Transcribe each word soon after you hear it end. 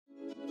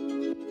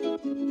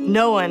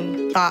No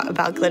one thought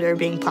about glitter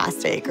being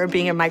plastic or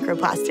being a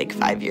microplastic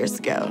 5 years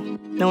ago.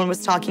 No one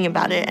was talking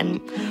about it, and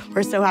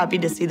we're so happy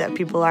to see that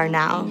people are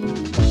now.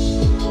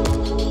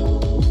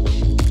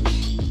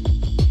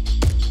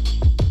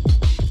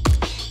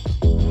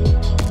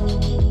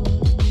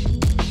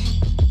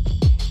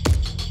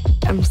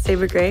 I'm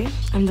Saba Gray.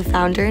 I'm the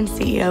founder and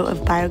CEO of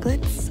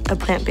BioGlitz, a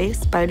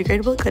plant-based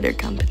biodegradable glitter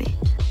company.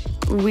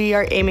 We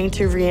are aiming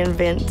to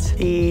reinvent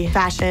the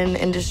fashion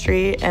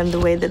industry and the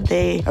way that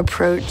they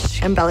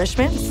approach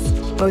embellishments.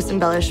 Most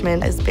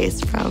embellishment is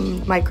based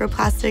from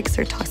microplastics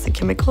or toxic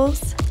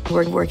chemicals.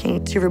 We're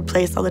working to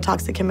replace all the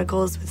toxic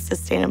chemicals with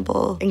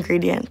sustainable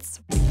ingredients.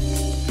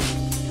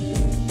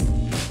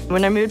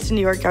 When I moved to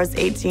New York, I was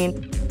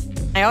 18.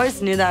 I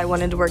always knew that I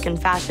wanted to work in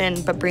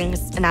fashion, but bring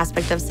an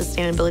aspect of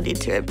sustainability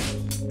to it.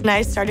 When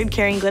I started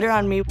carrying glitter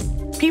on me,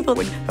 people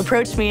would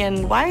approach me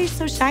and, "Why are you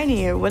so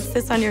shiny? What's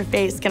this on your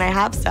face? Can I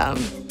have some?"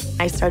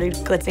 I started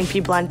glitzing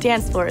people on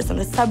dance floors, on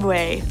the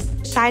subway.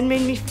 Shine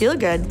made me feel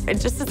good. It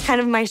just is kind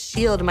of my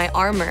shield, my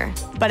armor.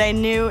 But I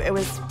knew it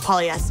was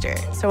polyester.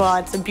 So while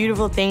it's a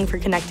beautiful thing for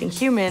connecting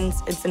humans,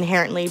 it's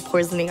inherently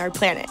poisoning our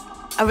planet.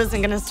 I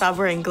wasn't gonna stop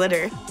wearing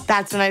glitter.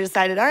 That's when I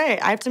decided, all right,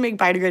 I have to make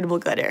biodegradable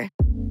glitter.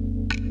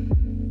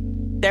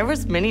 There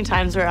was many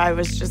times where I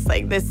was just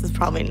like, this is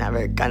probably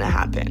never gonna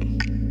happen.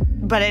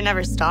 But I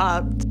never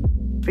stopped.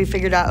 We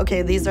figured out,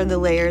 okay, these are the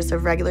layers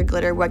of regular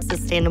glitter. What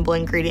sustainable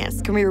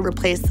ingredients can we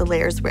replace the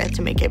layers with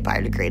to make it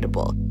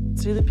biodegradable?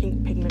 Let's do the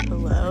pink pigment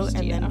below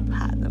and then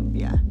pat them,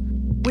 yeah.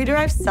 We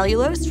derive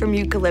cellulose from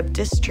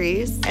eucalyptus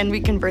trees, and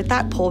we convert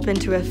that pulp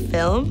into a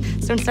film.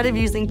 So instead of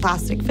using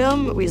plastic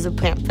film, we use a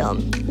plant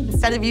film.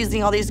 Instead of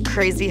using all these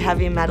crazy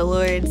heavy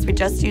metalloids, we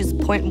just use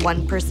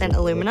 0.1%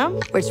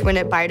 aluminum, which when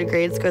it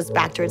biodegrades goes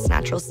back to its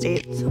natural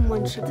state.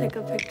 Someone should take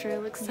a picture,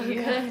 it looks so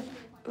good.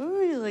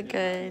 Ooh, you look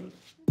good.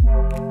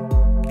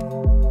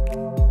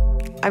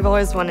 I've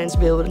always wanted to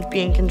be able to be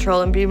in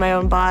control and be my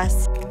own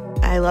boss.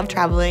 I love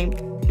traveling.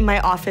 My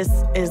office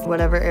is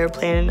whatever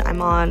airplane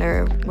I'm on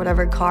or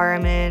whatever car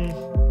I'm in.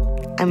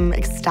 I'm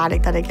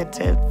ecstatic that I get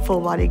to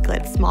full-body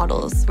glitz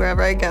models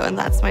wherever I go, and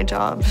that's my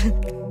job.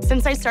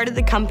 Since I started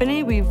the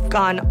company, we've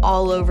gone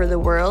all over the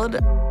world.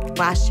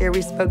 Last year,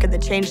 we spoke at the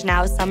Change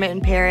Now Summit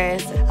in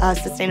Paris, a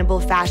sustainable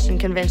fashion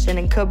convention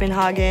in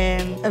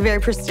Copenhagen, a very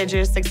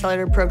prestigious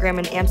accelerator program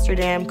in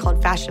Amsterdam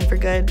called Fashion for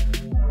Good.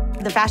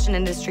 The fashion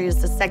industry is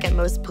the second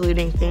most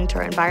polluting thing to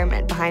our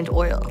environment behind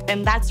oil.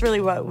 And that's really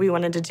what we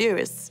wanted to do,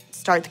 is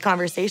start the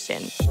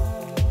conversation.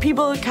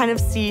 People kind of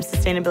see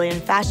sustainability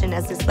in fashion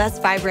as this less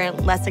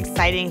vibrant, less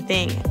exciting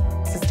thing.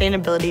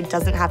 Sustainability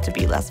doesn't have to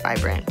be less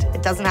vibrant.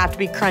 It doesn't have to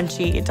be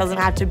crunchy. It doesn't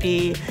have to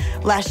be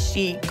less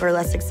chic or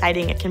less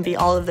exciting. It can be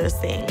all of those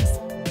things.